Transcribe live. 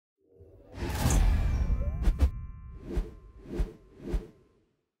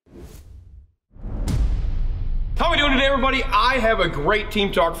everybody, I have a great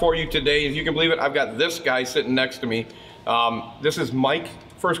team talk for you today. If you can believe it, I've got this guy sitting next to me. This is Mike.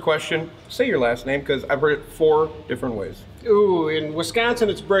 First question, say your last name because I've heard it 4 different ways. Ooh, in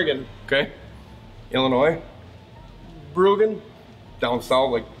Wisconsin it's Brueggen. Okay. Illinois? Brueggen. Down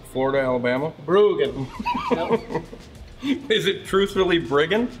south, like Florida, Alabama? Brueggen. Is it truthfully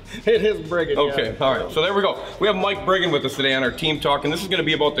Brueggen? It is Brueggen. Okay, yeah. all right. So there we go. We have Mike Brueggen with us today on our team talk, and this is going to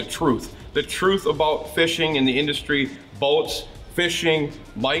be about the truth about fishing in the industry, boats, fishing,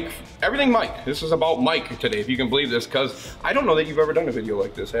 Mike, everything Mike. This is about Mike today, if you can believe this, because I don't know that you've ever done a video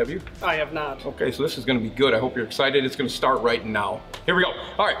like this, have you? I have not. Okay, so this is going to be good. I hope you're excited. It's going to start right now. Here we go.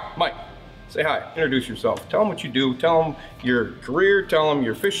 All right, Mike, say hi. Introduce yourself. Tell them what you do. Tell them your career. Tell them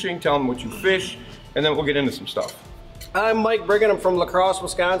your fishing. Tell them what you fish, and then we'll get into some stuff. I'm Mike Brueggen. I'm from La Crosse,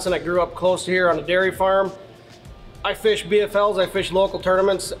 Wisconsin. I grew up close to here on a dairy farm. I fish BFLs. I fish local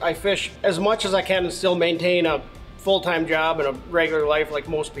tournaments. I fish as much as I can and still maintain a full-time job and a regular life like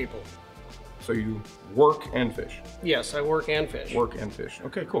most people. So you work and fish? Yes, I work and fish. Work and fish.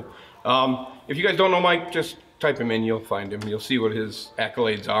 Okay, cool. If you guys don't know Mike, just type him in. You'll find him. You'll see what his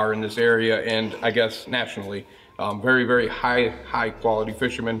accolades are in this area and I guess nationally. Very, very high quality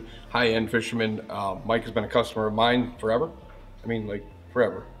fisherman, high-end fisherman. Mike has been a customer of mine forever. I mean, like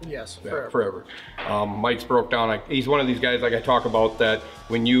forever. Yes, yeah, forever. Mike's broke down. He's one of these guys like I talk about that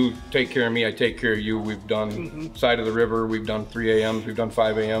when you take care of me, I take care of you. We've done side of the river, we've done 3 a.m.s, we've done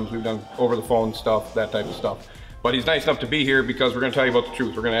 5 a.m.s, we've done over the phone stuff, that type of stuff. But he's nice enough to be here because we're going to tell you about the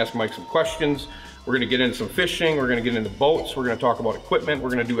truth. We're going to ask Mike some questions. We're going to get into some fishing. We're going to get into boats. We're going to talk about equipment.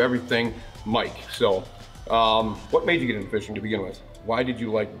 We're going to do everything Mike. So what made you get into fishing to begin with? Why did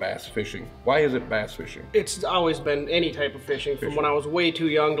you like bass fishing? Why is it bass fishing? It's always been any type of fishing. From when I was way too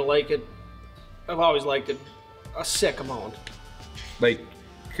young to like it. I've always liked it a sick amount. Like,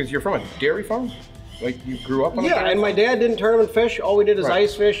 because you're from a dairy farm? Like you grew up on a dairy farm? Yeah, and my dad didn't tournament fish. All we did is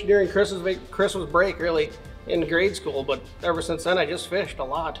ice fish during Christmas break, really, in grade school. But ever since then, I just fished a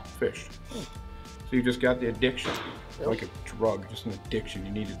lot. Fished. So you just got the addiction. Like a drug, just an addiction.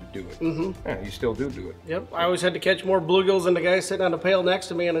 You needed to do it. Yeah, you still do it. Yep. I always had to catch more bluegills than the guy sitting on the pail next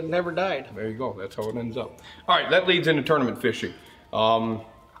to me, and it never died. There you go. That's how it ends up. All right, that leads into tournament fishing. I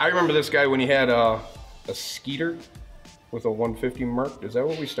remember this guy when he had a skeeter with a 150 Merc. Is that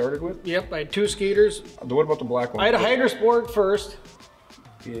what we started with? Yep. I had 2 skeeters. What about the black one? I had a Hydrosport first.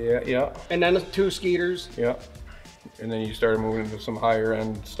 Yeah. And then 2 skeeters. Yeah. And then you started moving into some higher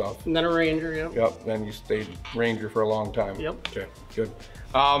end stuff. And then a Ranger, yep. Yep, then you stayed Ranger for a long time. Yep. Okay, good.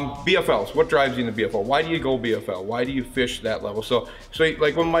 BFLs, what drives you in the BFL? Why do you go BFL? Why do you fish that level? So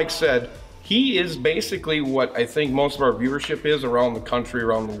like when Mike said, he is basically what I think most of our viewership is around the country,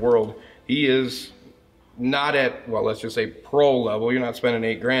 around the world. He is not at, well, let's just say pro level. You're not spending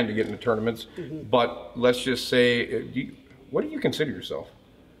 $8 grand to get into tournaments, but let's just say, what do you consider yourself?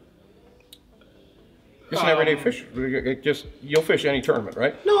 Just an everyday fish. You'll fish any tournament,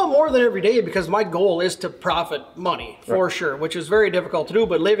 right? No, more than every day because my goal is to profit money for sure, which is very difficult to do.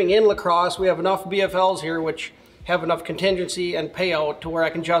 But living in La Crosse, we have enough BFLs here which have enough contingency and payout to where I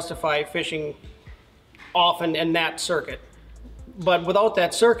can justify fishing often in that circuit. But without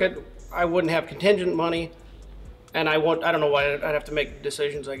that circuit, I wouldn't have contingent money, and I don't know why I'd have to make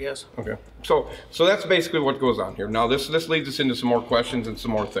decisions, I guess. Okay, so that's basically what goes on here. Now this leads us into some more questions and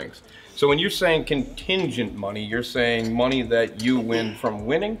some more things. So when you're saying contingent money, you're saying money that you win from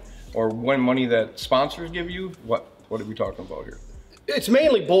winning, or money that sponsors give you? What are we talking about here? It's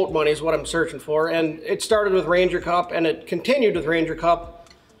mainly boat money is what I'm searching for, and it started with Ranger Cup, and it continued with Ranger Cup,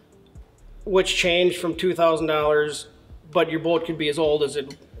 which changed from $2,000, but your boat could be as old as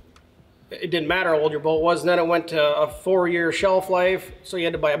it didn't matter how old your boat was. And then it went to a 4-year shelf life, so you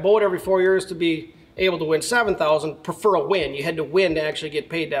had to buy a boat every 4 years to be able to win $7,000 for a win. You had to win to actually get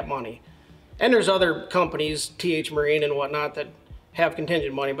paid that money. And there's other companies, TH Marine and whatnot, that have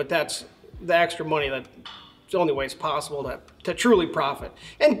contingent money, but that's the extra money that's the only way it's possible to truly profit.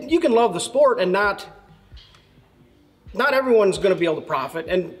 And you can love the sport and not everyone's going to be able to profit,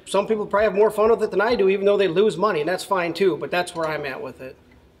 and some people probably have more fun with it than I do, even though they lose money, and that's fine too, but that's where I'm at with it.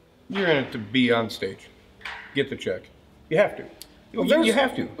 You're in it to be on stage, get the check. You have to. Well, you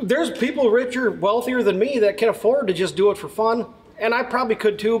have to. There's people richer, wealthier than me that can afford to just do it for fun, and I probably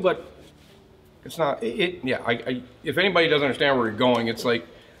could too, but it's not. If anybody doesn't understand where you're going, it's like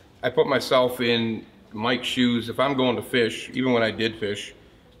I put myself in Mike's shoes. If I'm going to fish, even when I did fish,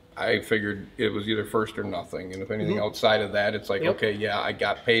 I figured it was either first or nothing, and if anything outside of that, it's like, okay, yeah, I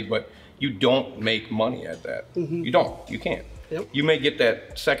got paid, but you don't make money at that. You don't. You can't. You may get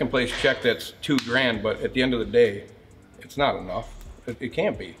that second place check that's $2 grand, but at the end of the day, it's not enough. It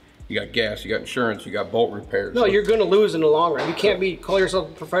can't be. You got gas, you got insurance, you got boat repairs. No, you're going to lose in the long run. You can't call yourself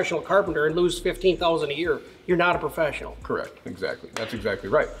a professional carpenter and lose $15,000 a year. You're not a professional. Correct, exactly. That's exactly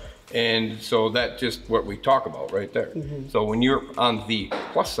right. And so that's just what we talk about right there. So when you're on the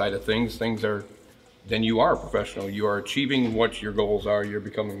plus side of things, then you are a professional. You are achieving what your goals are. You're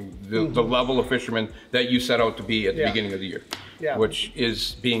becoming the level of fisherman that you set out to be at the beginning of the year, which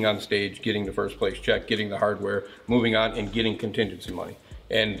is being on stage, getting the first place check, getting the hardware, moving on, and getting contingency money.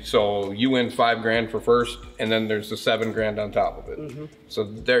 And so you win $5 grand for first, and then there's the $7 grand on top of it. So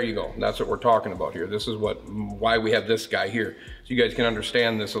there you go. That's what we're talking about here. This is why we have this guy here, so you guys can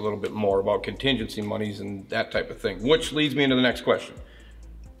understand this a little bit more about contingency monies and that type of thing. Which leads me into the next question.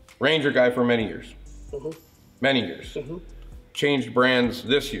 Ranger guy for many years. Many years. Changed brands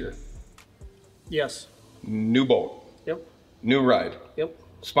this year. Yes. New boat. Yep. New ride. Yep.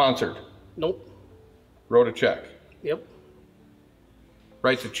 Sponsored. Nope. Wrote a check. Yep.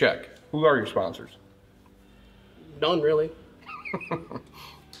 Writes a check. Who are your sponsors? None, really.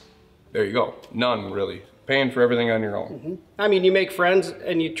 There you go. None, really. Paying for everything on your own. I mean, you make friends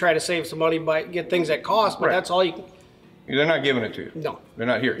and you try to save some money by get things that cost, but that's all you can. They're not giving it to you. No. They're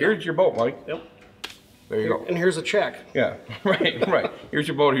not here. Here's your boat, Mike. Yep. There you go. And here's a check. Yeah, right. Here's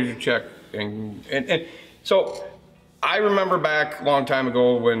your boat, here's your check. And so I remember back a long time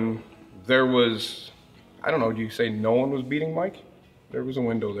ago when there was, I don't know, do you say no one was beating Mike? There was a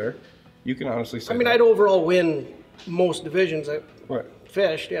window there. You can honestly say I mean, that. I'd overall win most divisions I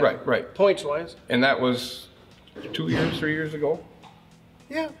fished, Right. Points-wise. And that was 2 years, 3 years ago?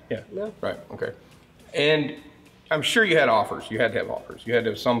 Yeah. Right, okay. And I'm sure you had offers. You had to have offers. You had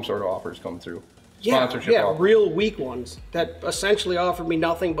to have some sort of offers come through. Sponsorship offers. Real weak ones that essentially offered me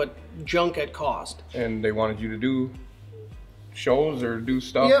nothing but junk at cost. And they wanted you to do shows or do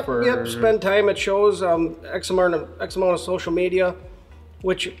stuff? Yep, spend time at shows, X amount of social media,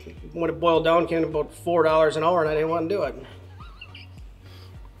 which, when it boiled down, came to about $4 an hour, and I didn't want to do it.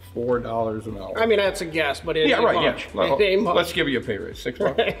 $4 an hour. I mean, that's a guess, but it ain't much. Well, it ain't much. Let's give you a pay raise,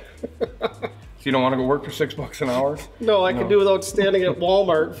 $6. So you don't want to go work for $6 an hour? No, I could do without standing at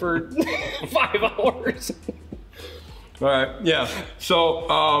Walmart for 5 hours. All right, yeah.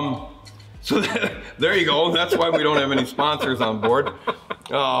 So, there you go. That's why we don't have any sponsors on board.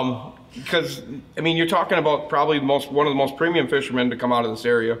 Because, I mean, you're talking about probably one of the most premium fishermen to come out of this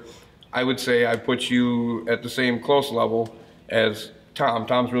area. I would say I put you at the same close level as Tom.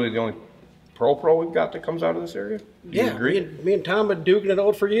 Tom's really the only pro we've got that comes out of this area. Do you agree? Me and Tom have been duking it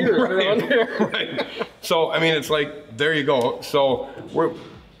out for years. Right. So, I mean, it's like, there you go. So,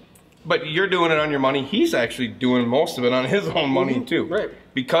 but you're doing it on your money. He's actually doing most of it on his own money too. Right.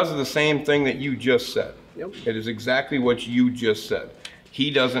 Because of the same thing that you just said. Yep. It is exactly what you just said.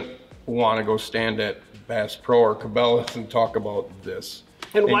 He doesn't want to go stand at Bass Pro or Cabela's and talk about this.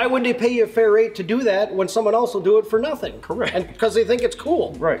 And why would they pay you a fair rate to do that when someone else will do it for nothing? Correct. And because they think it's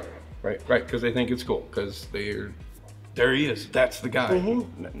cool. Right, because they think it's cool. Because there he is, that's the guy.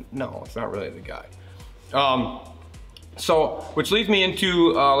 No, it's not really the guy. So, which leads me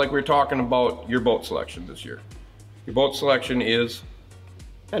into, like we were talking about your boat selection this year. Your boat selection is?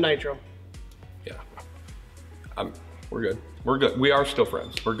 A nitro. Yeah. We're good. We're good. We are still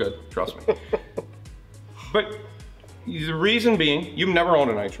friends. We're good. Trust me. But the reason being, you've never owned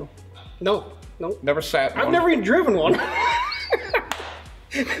a nitro. No. Never sat in one. I've never even driven one.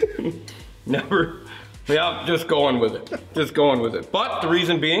 Never. Yeah, just going with it. But the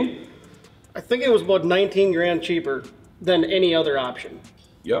reason being? I think it was about 19 grand cheaper than any other option.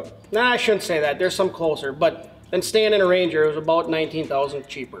 Yep. Nah, I shouldn't say that. There's some closer, but than staying in a Ranger, it was about 19,000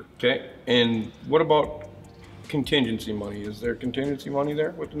 cheaper. Okay. And what about contingency money? Is there contingency money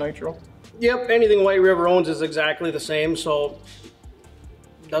there with the nitro? Yep. Anything White River owns is exactly the same, so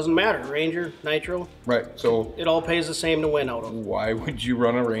it doesn't matter. Ranger, nitro. Right. So it all pays the same to win out of. Why would you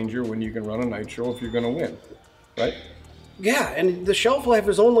run a Ranger when you can run a nitro if you're going to win? Right? Yeah, and the shelf life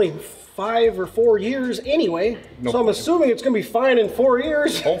is only 5 or 4 years anyway, so I'm assuming it's going to be fine in 4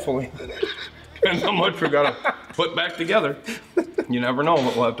 years. Hopefully. Depends how much we got to put back together. You never know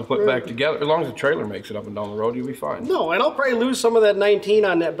what we'll have to put back together. As long as the trailer makes it up and down the road, you'll be fine. No, and I'll probably lose some of that 19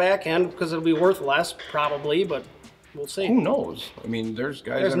 on that back end because it'll be worth less, probably, but we'll see. Who knows? I mean, there's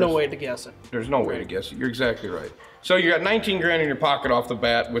guys. There's no way to guess it. There's no way to guess it. You're exactly right. So you got 19 grand in your pocket off the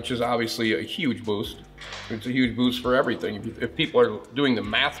bat, which is obviously a huge boost. It's a huge boost for everything. If people are doing the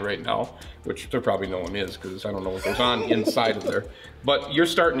math right now, which there probably no one is because I don't know what goes on inside of there, but you're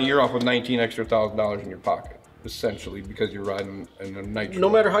starting the year off with $19,000 extra in your pocket, essentially, because you're riding in a nitro. No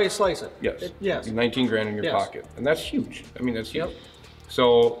matter how you slice it. Yes. Yes. 19 grand in your pocket, and that's huge. I mean, that's huge. Yep.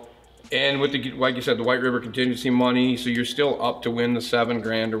 So And with the, like you said, the White River contingency money, so you're still up to win the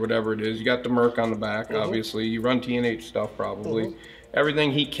 $7,000 or whatever it is. You got the Merc on the back, obviously. You run TNH stuff probably.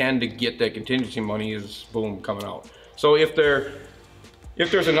 Everything he can to get that contingency money is boom coming out. So if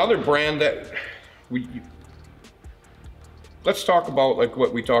there's another brand that let's talk about like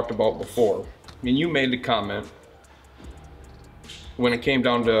what we talked about before. I mean, you made the comment when it came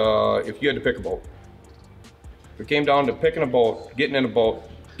down to if you had to pick a boat. If it came down to picking a boat, getting in a boat,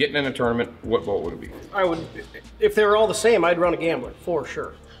 getting in a tournament, what boat would it be? I would, if they were all the same, I'd run a Gambler for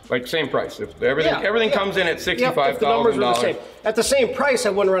sure. Like same price. If everything comes in at $65,000. If the numbers were the same. At the same price, I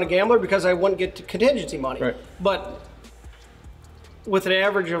wouldn't run a Gambler because I wouldn't get contingency money. Right. But with an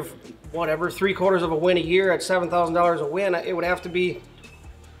average of whatever, 3/4 of a win a year at $7,000 a win, it would have to be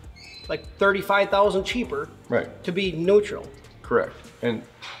like $35,000 cheaper to be neutral. Correct. And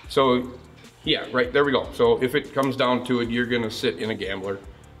so, yeah, right, there we go. So if it comes down to it, you're gonna sit in a Gambler.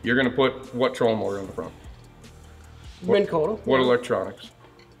 You're gonna put what trolling motor on the front? Minn Kota. What electronics?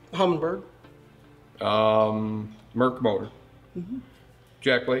 Humminbird. Merc motor.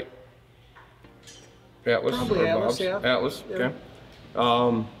 Jack plate. Atlas. Probably Atlas, yeah. Atlas, okay.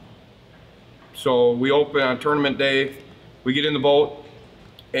 So we open on tournament day, we get in the boat,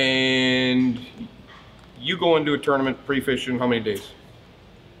 and you go into a tournament pre-fishing how many days?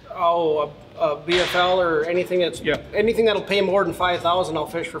 Oh, a BFL or anything anything that'll pay more than $5,000, I'll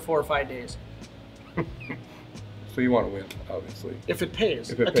fish for 4 or 5 days. So you want to win, obviously. If it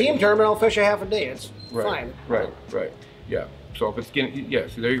pays. A team tournament, I'll fish a half a day. It's fine. Right. Yeah. So if it's getting,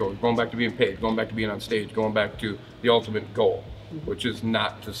 so there you go. Going back to being paid, going back to being on stage, going back to the ultimate goal, which is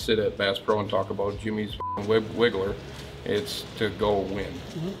not to sit at Bass Pro and talk about Jimmy's wiggler. It's to go win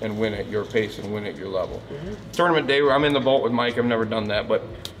and win at your pace and win at your level. Tournament day where I'm in the boat with Mike. I've never done that, but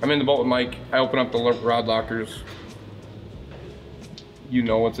I'm in the boat with Mike. I open up the rod lockers. You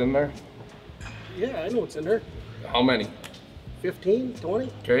know what's in there? Yeah, I know what's in there. How many? 15,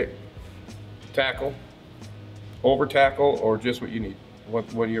 20. Okay. Tackle. Over tackle or just what you need? What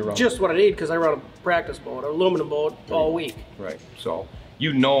do you run? Just what I need because I run a practice boat, an aluminum boat all week. Right. So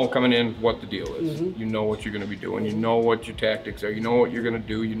you know coming in what the deal is. You know what you're going to be doing. You know what your tactics are. You know what you're going to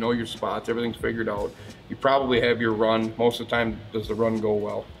do. You know your spots. Everything's figured out. You probably have your run. Most of the time, does the run go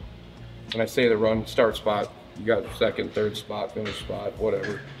well? When I say the run, start spot. You got second, third spot, finish spot,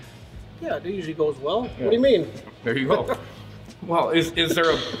 whatever. Yeah, it usually goes well. Yeah. What do you mean? There you go. Well, is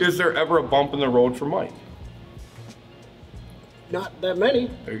there ever a bump in the road for Mike? Not that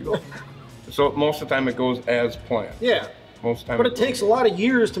many. There you go. So most of the time it goes as planned. Yeah. Most of the time. But it takes a lot of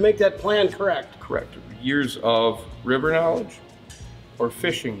years to make that plan correct. Correct. Years of river knowledge or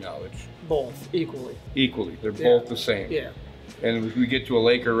fishing knowledge? Both, equally. Equally. They're both the same. Yeah. And if we get to a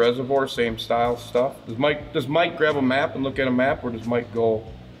lake or reservoir, same style stuff. Does Mike grab a map and look at a map, or does Mike go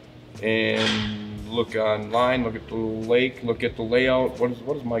and look online, look at the lake, look at the layout? What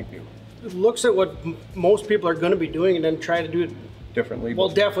does Mike do? Looks at what most people are going to be doing and then try to do it differently. Well,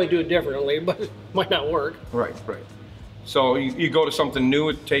 definitely do it differently, but it might not work. Right. So you go to something new,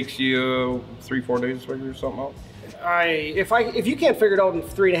 it takes you 3-4 days to figure something out? If you can't figure it out in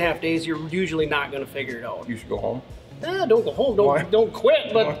 3.5 days, you're usually not going to figure it out. You should go home? Don't go home. Don't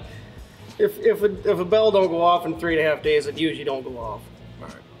quit. But if a bell don't go off in 3.5 days, it usually don't go off. All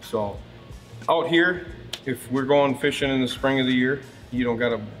right. So out here, if we're going fishing in the spring of the year, you don't got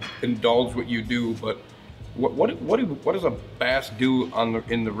to indulge what you do, but what does a bass do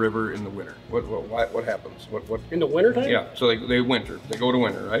in the river in the winter? What happens? What in the winter time? Yeah. So they winter. They go to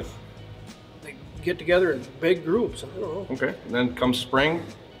winter, right? They get together in big groups. I don't know. Okay. And then comes spring.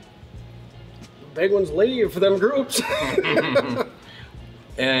 The big ones leave for them groups.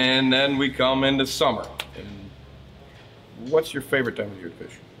 And then we come into summer. And what's your favorite time of year to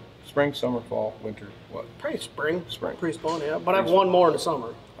fish? Spring, summer, fall, winter, what? Probably spring. Spring. Pre-spawn, yeah. But I've won more in the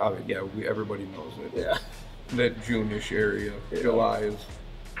summer. Yeah, everybody knows it. Yeah. That June-ish area. Yeah. July is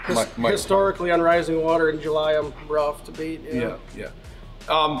historically on rising water in July. I'm rough to beat. Yeah.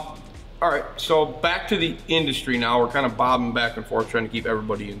 All right, so back to the industry now. We're kind of bobbing back and forth, trying to keep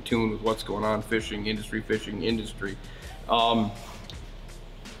everybody in tune with what's going on, fishing industry.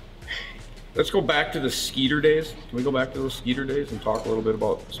 Let's go back to the Skeeter days. Can we go back to those Skeeter days and talk a little bit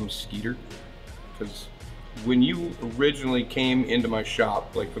about some Skeeter? Because when you originally came into my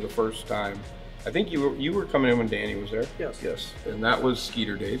shop, like for the first time, I think you were coming in when Danny was there. Yes. And that was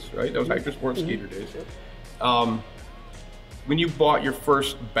Skeeter days, right? That was Hydro Sport Skeeter days. When you bought your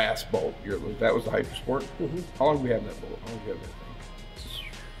first bass boat, that was the Hydro Sport. How long have we had that boat? How long have we had that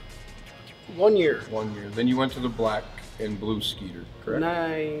thing? 1 year. 1 year. Then you went to the black and blue Skeeter, correct?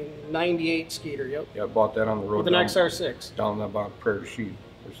 98 Skeeter, yep. Yeah, I bought that on the road. With an XR6. Down about Prairie Sheet.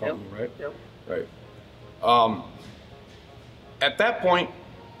 or something, Yep. right? Yep. Right. At that point,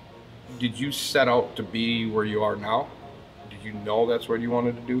 did you set out to be where you are now? Did you know that's what you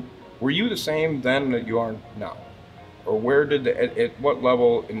wanted to do? Were you the same then that you are now? Or where did, at what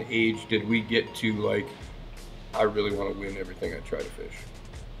level in age did we get to, like, I really want to win everything I try to fish?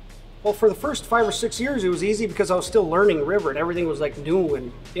 Well, for the first 5 or 6 years, it was easy because I was still learning the river and everything was like new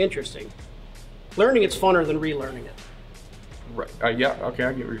and interesting. Learning it's funner than relearning it. Right. Yeah, okay,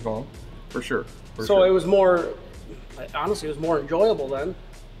 I get where you're going. For sure. So it was more, honestly, it was more enjoyable then.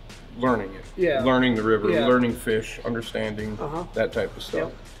 Learning it. Yeah. Learning the river, Yeah. learning fish, understanding, that type of stuff.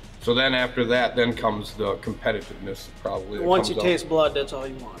 Yep. So then after that, then comes the competitiveness probably. that Once you comes taste up. blood, that's all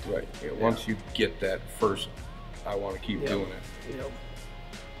you want. Right. Yeah, once you get that first, I want to keep Yep. doing it. Yep.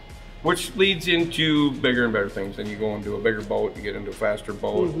 Which leads into bigger and better things. Then you go into a bigger boat, you get into a faster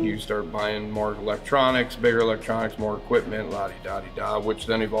boat, you start buying more electronics, bigger electronics, more equipment, la-di-da-di-da, which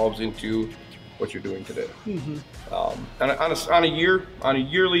then evolves into what you're doing today. And on a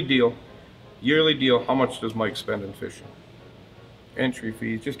yearly deal, how much does Mike spend in fishing? Entry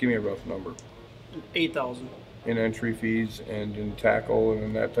fees, just give me a rough number. 8,000. In entry fees and in tackle and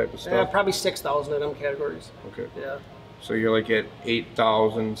in that type of Yeah, stuff? probably 6,000 in them categories. Okay. Yeah. So you're like at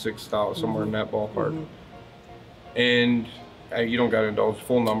 8,000, 6,000, somewhere in that ballpark. And you don't got to indulge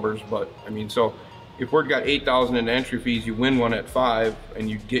full numbers, but I mean, so if we've got 8,000 in entry fees, you win one at 5 and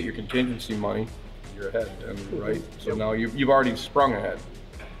you get your contingency money, you're ahead, right? So now you've already sprung ahead.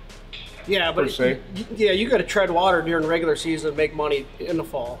 Yeah, but Per se. yeah, you got to tread water during regular season and make money in the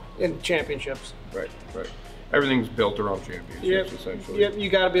fall in championships. Right. Everything's built around championships, essentially. Yep, you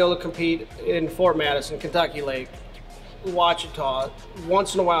got to be able to compete in Fort Madison, Kentucky Lake, Ouachita.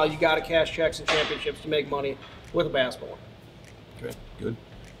 Once in a while, you got to cash checks in championships to make money with a bass boat. Okay, good.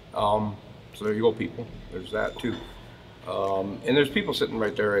 So there you go, people. There's that too. And there's people sitting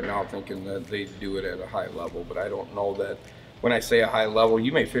right there right now thinking that they do it at a high level, but I don't know that. When I say a high level,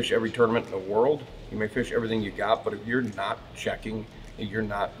 you may fish every tournament in the world, you may fish everything you got, but if you're not checking, and you're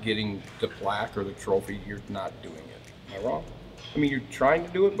not getting the plaque or the trophy, you're not doing it. Am I wrong? I mean, you're trying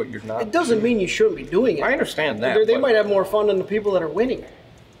to do it, but you're not. It doesn't mean you shouldn't be doing it. I understand that. They might have more fun than the people that are winning.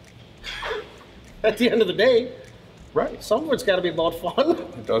 At the end of the day, right. some of it's got to be about fun.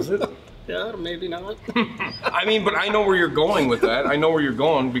 Does it? Yeah, maybe not. I mean, but I know where you're going with that. I know where you're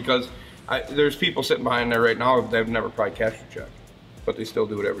going because there's people sitting behind there right now that have never probably cashed a check, but they still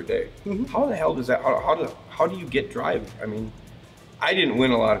do it every day. How the hell does that? How do you get drive? I mean, I didn't win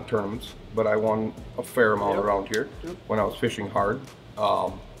a lot of tournaments, but I won a fair amount around here when I was fishing hard.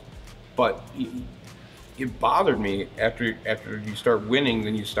 But it bothered me after you start winning,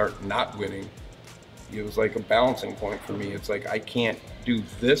 then you start not winning. It was like a balancing point for me. It's like I can't do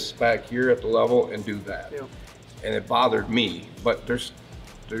this back here at the level and do that, and it bothered me. But there's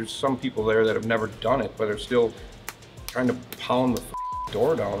some people there that have never done it, but are still trying to pound the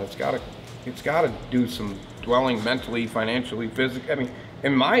door down. It's gotta do some dwelling mentally, financially, physically. I mean,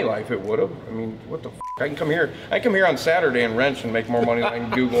 in my life it would have. I mean, what the f? I can come here on Saturday and wrench and make more money than I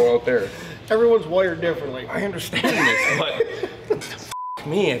can do go out there. Everyone's wired differently. I understand this, but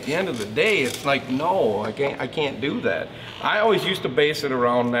me, at the end of the day, it's like, no, I can't do that. I always used to base it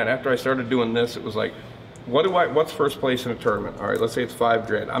around that. After I started doing this, it was like, what's first place in a tournament? All right, let's say it's $5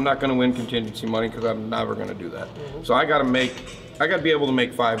 grand. I'm not going to win contingency money because I'm never going to do that. So I got to be able to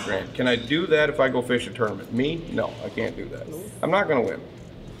make $5 grand. Can I do that if I go fish a tournament? Me? No, I can't do that. I'm not going to win.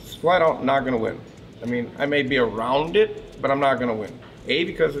 It's flat out not going to win. I mean, I may be around it, but I'm not going to win.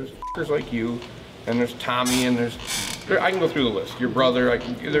 Because there's f***ers like you, and there's Tommy, and I can go through the list. Your brother,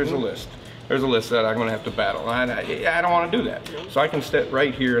 there's a list. There's a list that I'm going to have to battle. And I don't want to do that. So I can sit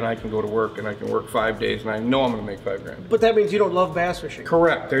right here and I can go to work and I can work 5 days and I know I'm going to make $5 grand. But that means you don't love bass fishing.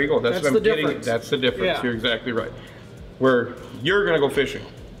 Correct. There you go. That's what I'm getting. Difference. That's the difference. Yeah. You're exactly right. Where you're going to go fishing.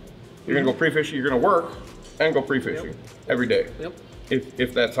 You're going to go pre-fishing. You're going to work and go pre-fishing every day. Yep.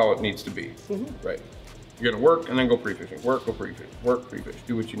 If that's how it needs to be. Right. You're going to work and then go pre-fishing. Work, go pre-fish. Work, pre-fish.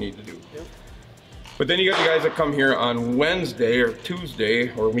 Do what you need to do. Yep. But then you got the guys that come here on Wednesday or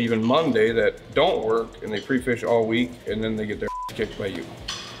Tuesday or even Monday that don't work and they pre-fish all week and then they get their kicked by you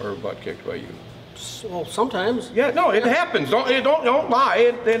or butt kicked by you. Well, sometimes. Yeah, no, it happens. Don't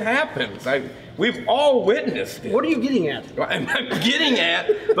lie. It happens. We've all witnessed it. What are you getting at? I'm getting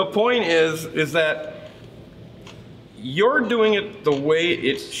at the point is that you're doing it the way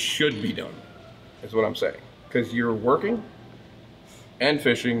it should be done. Is what I'm saying. Because you're working and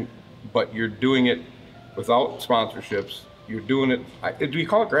fishing, but you're doing it without sponsorships. You're doing it. Do you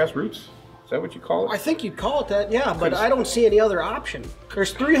call it grassroots? Is that what you call it? I think you'd call it that, yeah, but I don't see any other option.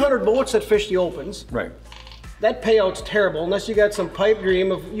 There's 300 boats that fish the opens. Right. that payout's terrible. Unless you got some pipe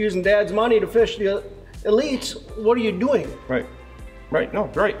dream of using dad's money to fish the elites, what are you doing? Right. Right, no,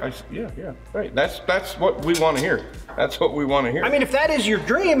 right, yeah, right. That's what we want to hear. That's what we want to hear. I mean, if that is your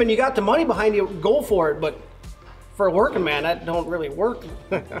dream and you got the money behind you, go for it. But for a working man, that don't really work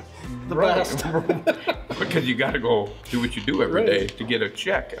the best. Because you got to go do what you do every day to get a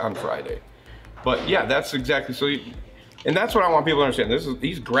check on Friday. But yeah, that's exactly so. And that's what I want people to understand.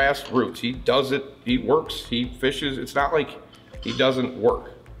 He's grassroots. He does it. He works. He fishes. It's not like he doesn't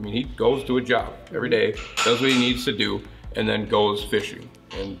work. I mean, he goes to a job every day, does what he needs to do, and then goes fishing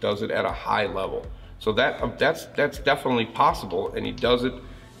and does it at a high level. So that's definitely possible, and he does it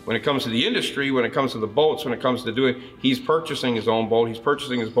when it comes to the industry, when it comes to the boats, when it comes to doing, he's purchasing his own boat, he's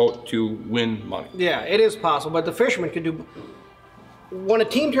purchasing his boat to win money. Yeah, it is possible, but the fisherman could do, when a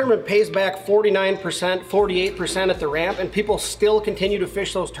team tournament pays back 49%, 48% at the ramp, and people still continue to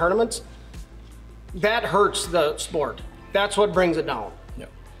fish those tournaments, that hurts the sport. That's what brings it down. Yeah.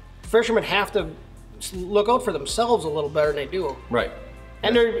 Fishermen have to look out for themselves a little better than they do. Right.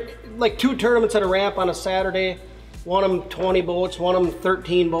 And they're like 2 tournaments at a ramp on a Saturday, one of them 20 boats, one of them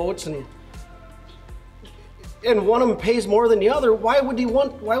 13 boats, and one of them pays more than the other. Why would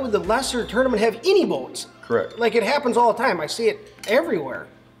the lesser tournament have any boats? Correct. Like, it happens all the time. I see it everywhere.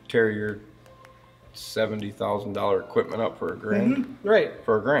 Tear your $70,000 equipment up for $1,000. Right.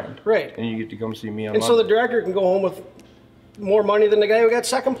 For $1,000. Right. And you get to come see me on And Monday. so the director can go home with more money than the guy who got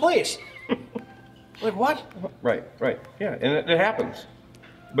second place. Like, what? Right, yeah, and it happens.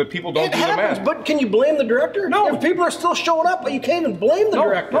 But people don't do the math. But can you blame the director? No. If people are still showing up, you can't even blame the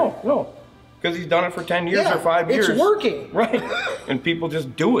director. No. Because he's done it for 10 years or 5 years. It's working. Right. And people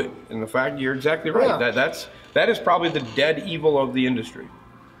just do it. And the fact, you're exactly right. Yeah. That is probably the dead evil of the industry.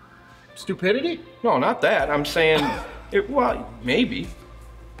 Stupidity? No, not that. I'm saying, well, maybe.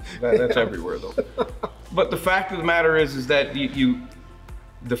 That's everywhere, though. But the fact of the matter is that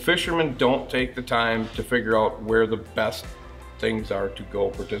the fishermen don't take the time to figure out where the best things are to go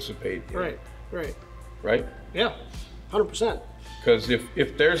participate in. Right? Yeah, 100%. Because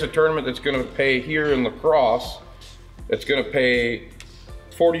if there's a tournament that's going to pay here in La Crosse, it's going to pay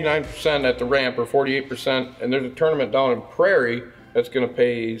 49% at the ramp or 48%, and there's a tournament down in Prairie that's going to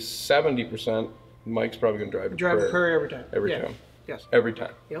pay 70%, Mike's probably going to drive Prairie every time. Every time. Yes. Every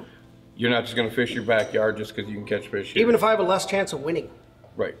time. Yep. You're not just going to fish your backyard just because you can catch fish here. Even if I have a less chance of winning.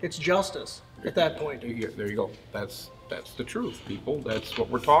 Right. It's justice at that point. There you go. That's the truth, people. That's what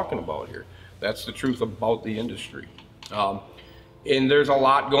we're talking about here. That's the truth about the industry. And there's a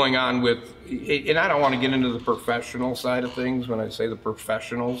lot going on with, and I don't want to get into the professional side of things when I say the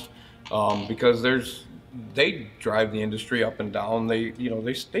professionals, because they drive the industry up and down. They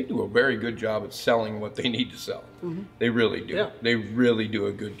do a very good job at selling what they need to sell. Mm-hmm. They really do. Yeah. They really do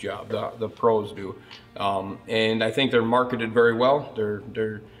a good job. The pros do, and I think they're marketed very well.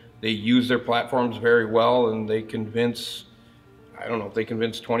 They use their platforms very well, and they convince. I don't know if they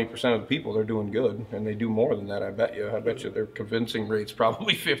convince 20% of the people they're doing good, and they do more than that. I bet you their convincing rate's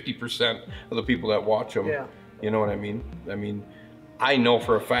probably 50% of the people that watch them. Yeah. You know what I mean? I mean, I know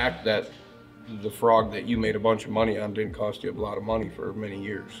for a fact that the frog that you made a bunch of money on didn't cost you a lot of money for many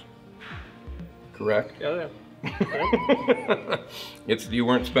years. Correct? Yeah. You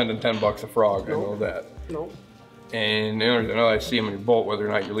weren't spending $10 a frog. Nope. I know that. No. And I know I see them in your boat, whether or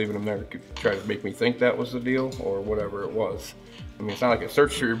not you're leaving them there to try to make me think that was the deal or whatever it was. I mean, it's not like a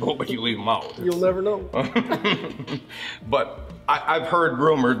search for your boat, but you leave them out. You'll never know. But I've heard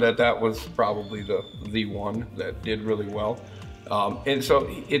rumored that was probably the one that did really well. And so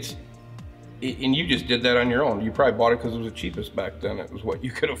and you just did that on your own. You probably bought it because it was the cheapest back then. It was what you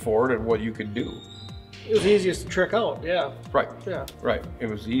could afford and what you could do. It was easiest to trick out, yeah. Right. Yeah. Right. It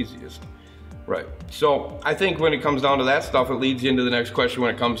was the easiest. Right. So I think when it comes down to that stuff, it leads you into the next question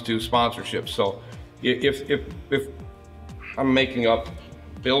when it comes to sponsorships. So if I'm making up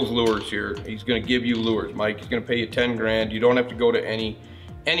Bill's Lures here, he's going to give you lures, Mike. He's going to pay you 10 grand. You don't have to go to any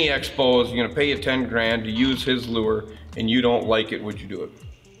expos. You're going to pay you 10 grand to use his lure, and you don't like it. Would you do it?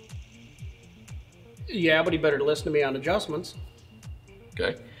 Yeah, but he better listen to me on adjustments.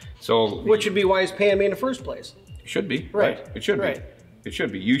 Okay. So which would be why he's paying me in the first place. It should be. Right. It should be. It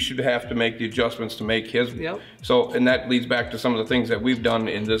should be. You should have to make the adjustments to make his. Yep. So, and that leads back to some of the things that we've done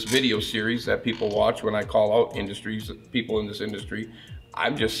in this video series that people watch when I call out people in this industry.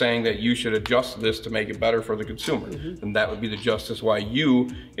 I'm just saying that you should adjust this to make it better for the consumer. Mm-hmm. And that would be the justice why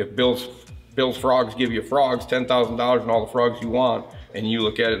if Bill's Frogs give you frogs, $10,000 and all the frogs you want, and you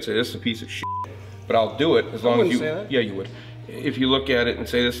look at it and say, this is a piece of shit, but I'll do it as long as you, say that. Yeah, you would. If you look at it and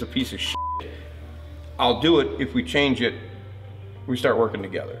say, this is a piece of shit, I'll do it if we change it, we start working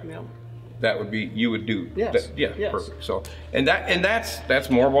together. Yeah. that would be, you would do. Yes. That, yeah, yes. perfect. So, and that's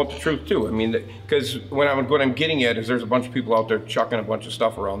more about the truth too. I mean, because what I'm getting at is there's a bunch of people out there chucking a bunch of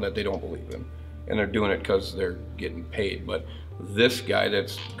stuff around that they don't believe in, and they're doing it because they're getting paid. But this guy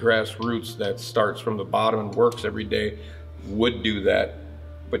that's grassroots, that starts from the bottom and works every day, would do that.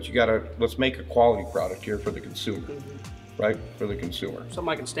 But you gotta, let's make a quality product here for the consumer, right? For the consumer. Something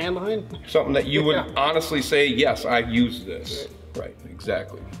I can stand behind? Something that you would honestly say, yes, I use this. Right,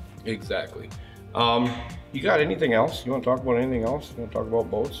 exactly, exactly. You got anything else? You wanna talk about anything else? You wanna talk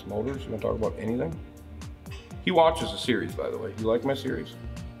about boats, motors? You wanna talk about anything? He watches the series, by the way. You like my series?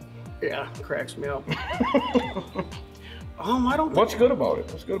 Yeah, cracks me up. I don't. What's good about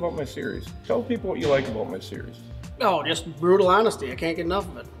it? What's good about my series? Tell people what you like about my series. Oh, just brutal honesty. I can't get enough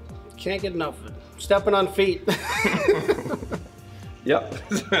of it. Can't get enough of it. Stepping on feet. Yep.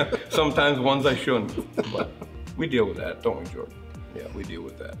 Sometimes ones I shouldn't, but we deal with that, don't we, Jordan? Yeah, we deal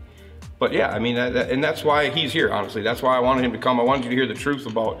with that. But yeah, I mean, and that's why he's here, honestly. That's why I wanted him to come. I wanted you to hear the truth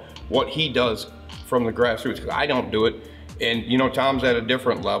about what he does from the grassroots, because I don't do it. And you know, Tom's at a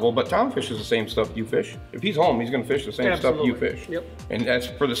different level, but Tom fishes the same stuff you fish. If he's home, he's gonna fish the same stuff you fish. Yep. And that's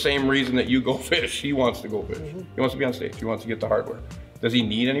for the same reason that you go fish. He wants to go fish. He wants to be on stage. He wants to get the hardware. Does he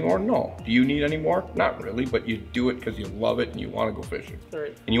need any more? No. Do you need any more? Not really, but you do it because you love it and you want to go fishing.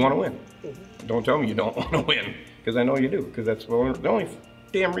 Right. And you want to win. Don't tell me you don't want to win, because I know you do, because that's the only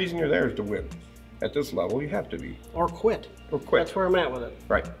damn reason you're there is to win. At this level, you have to be. Or quit. Or quit. That's where I'm at with it.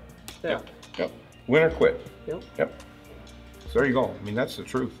 Right. Yeah. Yep. Win or quit. Yep. Yep. So there you go. I mean, that's the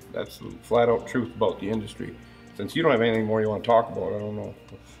truth. That's the flat out truth about the industry. Since you don't have anything more you want to talk about, I don't know.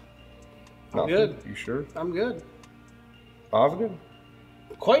 I'm good. You sure? I'm good. Positive?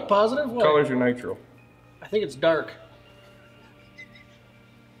 Quite positive. What color's your nitro? I think it's dark.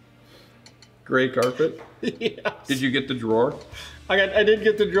 Gray carpet? Yes. Did you get the drawer? I did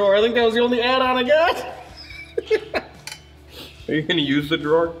get the drawer. I think that was the only add-on I got. Are you gonna use the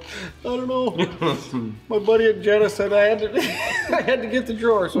drawer? I don't know. My buddy at Jetta said I had to I had to get the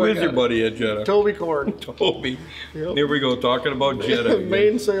drawer. So Who is your buddy at Jetta? Toby Cord. Toby. Yep. Here we go, talking about Jetta.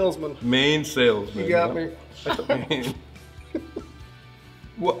 Main salesman. Main salesman. You got me.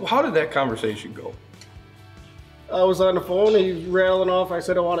 How did that conversation go? I was on the phone, he was rattling off. I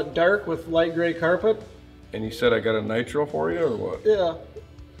said I want it dark with light gray carpet. And he said, I got a nitro for you, or what? Yeah.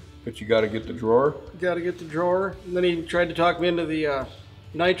 But you got to get the drawer? Got to get the drawer. And then he tried to talk me into the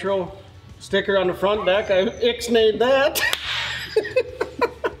nitro sticker on the front deck. I ixnayed that.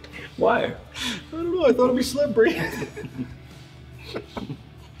 Why? I don't know, I thought it'd be slippery.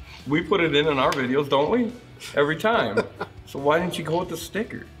 We put it in our videos, don't we? Every time. So why didn't you go with the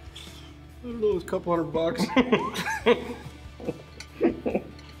sticker? I don't know, it was a couple $100.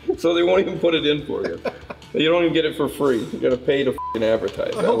 So they won't even put it in for you. You don't even get it for free. You gotta pay to f***ing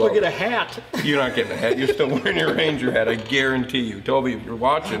advertise. I hope I get a hat. You're not getting a hat. You're still wearing your Ranger hat, I guarantee you. Toby, if you're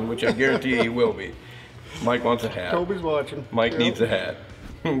watching, which I guarantee you will be, Mike wants a hat. Toby's watching. Mike needs a hat.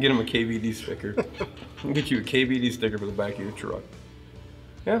 Get him a KVD sticker. Get you a KVD sticker for the back of your truck.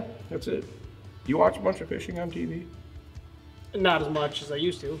 Yeah, that's it. You watch a bunch of fishing on TV? Not as much as I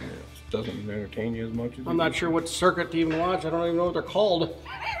used to. Yeah, it doesn't entertain you as much as I'm not sure what circuit to even watch. I don't even know what they're called.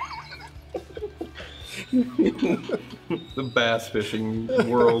 The bass fishing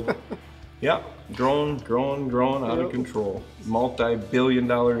world. Yeah, growing out of control.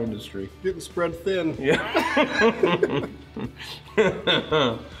 Multi-billion-dollar industry. Getting spread thin. Yeah.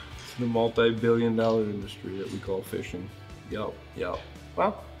 It's the multi-billion-dollar industry that we call fishing. Yep.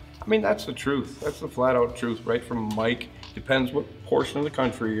 Well, I mean, that's the truth. That's the flat-out truth, right from Mike. Depends what portion of the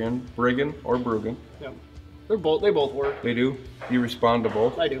country you're in, Brueggen or Brueggen. Yeah. They both work. They do? You respond to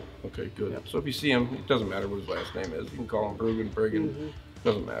both? I do. Okay, good. Yep. So if you see him, it doesn't matter what his last name is. You can call him Brueggen.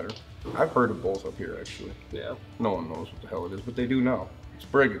 Doesn't matter. I've heard of both up here, actually. Yeah. No one knows what the hell it is, but they do now. It's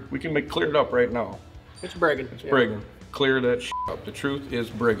Brueggen. We can clear it up right now. It's Brueggen. It's Brueggen. Clear that up. The truth is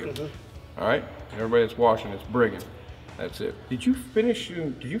Brueggen. All right? Everybody that's watching, it's Brueggen. That's it. Did you finish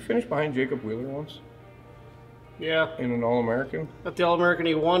behind Jacob Wheeler once? Yeah. In an All-American? At the All-American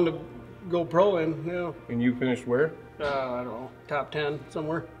he won to go pro in, yeah. And you finished where? I don't know, top 10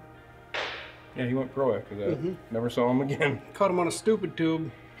 somewhere. Yeah, he went pro after that. Never saw him again. Caught him on a stupid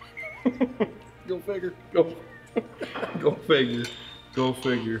tube. Go figure. Go figure. Go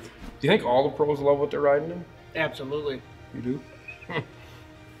figure. Do you think all the pros love what they're riding in? Absolutely. You do?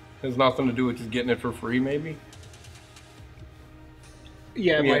 Has nothing to do with just getting it for free, maybe?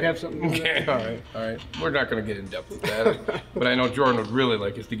 Yeah, it might have something to do with Okay, all right. We're not going to get in depth with that. But I know Jordan would really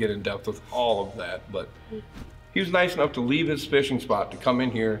like us to get in depth with all of that. But he was nice enough to leave his fishing spot to come in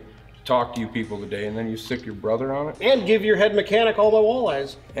here talk to you people today, and then you stick your brother on it. And give your head mechanic all the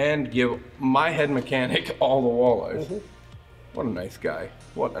walleyes. And give my head mechanic all the walleyes. What a nice guy.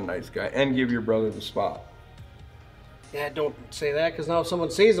 What a nice guy. And give your brother the spot. Yeah, don't say that, because now if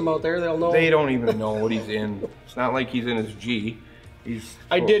someone sees him out there, they'll know. They don't even know what he's in. It's not like he's in his G.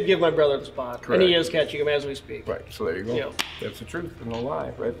 I did give my brother the spot, Correct. and he is catching him as we speak. Right, so there you go. Yep. That's the truth, and no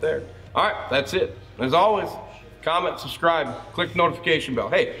lie, right there. All right, that's it. As always, comment, subscribe, click the notification bell.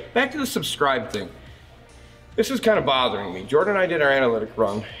 Hey, back to the subscribe thing. This is kind of bothering me. Jordan and I did our analytic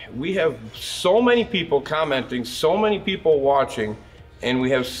run. We have so many people commenting, so many people watching, and we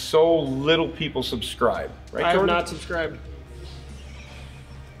have so little people subscribe. Right, I Jordan? have not subscribed.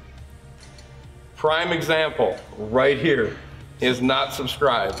 Prime example, right here, is not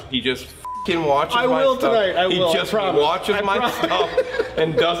subscribed. He just f***ing watches my stuff. I will tonight, I will, He just watches my stuff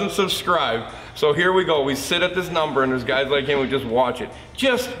and doesn't subscribe. So here we go. We sit at this number and there's guys like him who just watch it.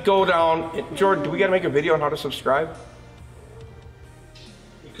 Just go down. Jordan, do we gotta make a video on how to subscribe?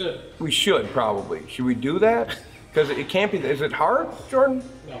 You could. We should probably. Should we do that? Because it can't be, is it hard, Jordan?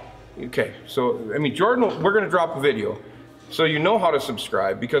 No. Okay, so, I mean, Jordan, we're gonna drop a video. So you know how to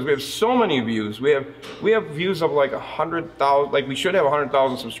subscribe, because we have so many views. We have views of like 100,000, like we should have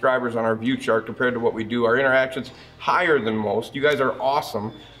 100,000 subscribers on our view chart compared to what we do. Our interaction's higher than most. You guys are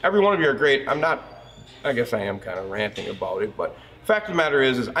awesome. Every one of you are great. I guess I am kind of ranting about it, but the fact of the matter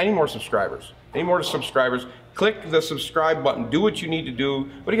is I need more subscribers. I need more subscribers. Click the subscribe button. Do what you need to do.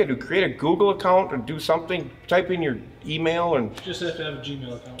 What do you gotta do? Create a Google account or do something? Type in your email and just have to have a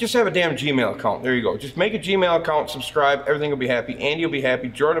Gmail account. Just have a damn Gmail account. There you go. Just make a Gmail account, subscribe, everything will be happy. Andy will be happy.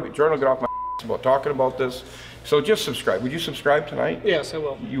 Jordan will get off my about talking about this. So just subscribe. Would you subscribe tonight? Yes, I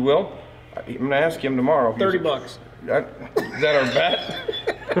will. You will? I'm gonna ask him tomorrow. $30. Is that our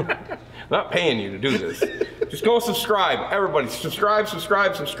bet? I'm not paying you to do this. Just go subscribe. Everybody, subscribe,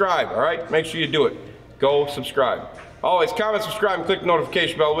 subscribe, subscribe. All right? Make sure you do it. Go subscribe. Always comment, subscribe, and click the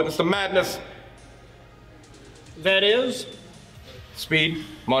notification bell. Witness the madness. That is? Speed,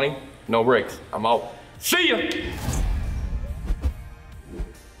 money, no brakes. I'm out. See ya!